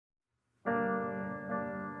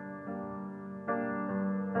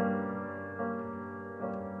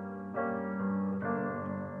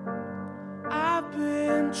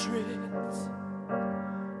been tricked,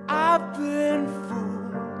 I've been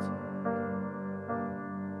fooled.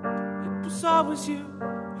 It was always you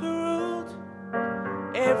who ruled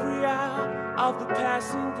every hour of the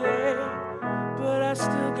passing day. But I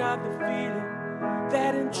still got the feeling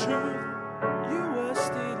that in truth you were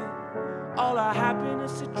stealing all our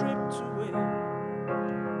happiness stripped away.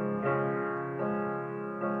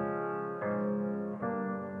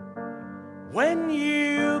 When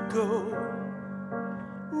you go,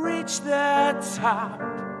 reach the top,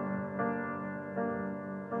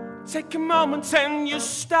 take a moment and you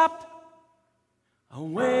stop. I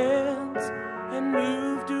went and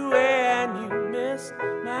moved away and you missed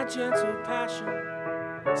my gentle passion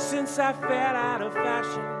since I fell out of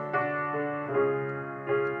fashion.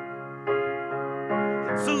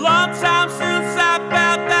 It's a long time since I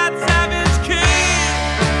felt that savage king.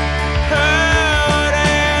 Hurt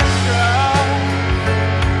and strong.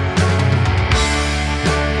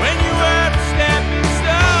 When you were the stepping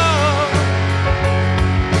stone.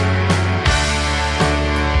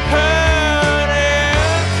 Hurt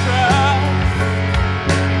and trust.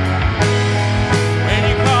 When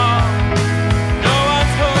you call, no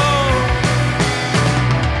one's home.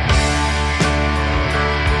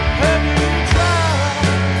 Have you tried?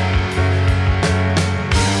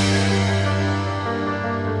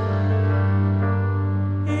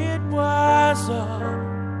 It was all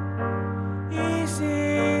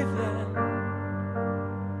easy then.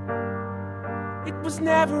 It was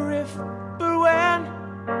never if, but when,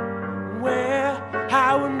 where,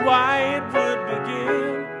 how and why it would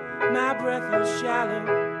begin. My breath is shallow,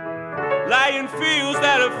 lying fields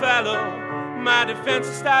that are fallow. My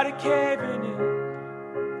defenses started caving in.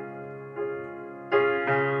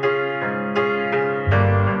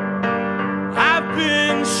 I've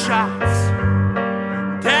been shot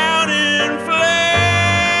down in flames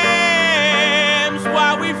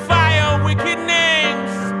while we fire wicked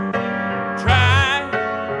names. Try to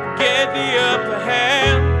get the upper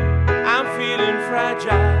hand. I'm feeling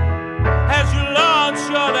fragile as you launch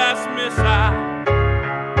your last missile.